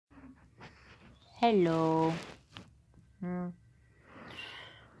Hello.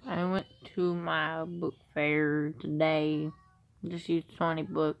 I went to my book fair today. Just used 20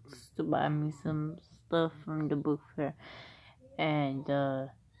 bucks to buy me some stuff from the book fair. And,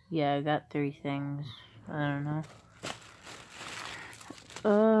 yeah, I got 3 things. I don't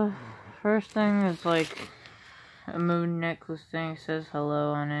know. First thing is like a moon necklace thing. It says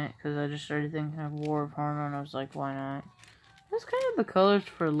hello on it. Because I just started thinking of War of Hormone. I was like, why not? That's kind of the colors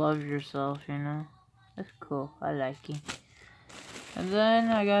for Love Yourself, you know? That's cool. I like it. And then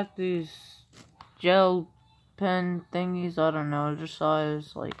I got these gel pen thingies. I don't know. I just saw it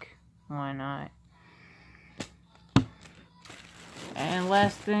as like, why not? And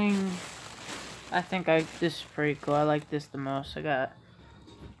last thing, I think this is pretty cool. I like this the most. I got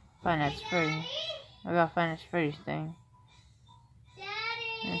Five Nights at Freddy's. I got Five Nights at Freddy's thing.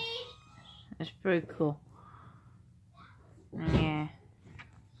 It's pretty cool. Yeah.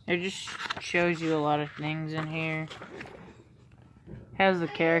 It just shows you a lot of things in here. Has the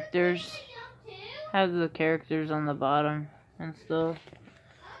characters on the bottom and stuff.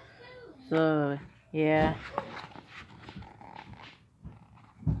 So, yeah.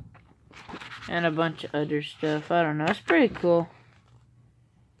 And a bunch of other stuff. I don't know. It's pretty cool.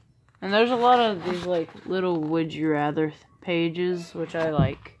 And there's a lot of these, like, little would you rather pages, which I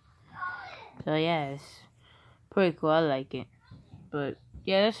like. So, yeah, it's pretty cool. I like it. But,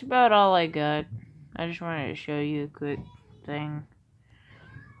 yeah, that's about all I got. I just wanted to show you a quick thing.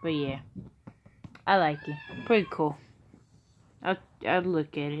 But, yeah. I like it. Pretty cool. I'll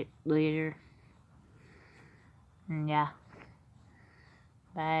look at it later. Yeah.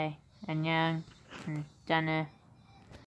 Bye. 안녕. 짠해.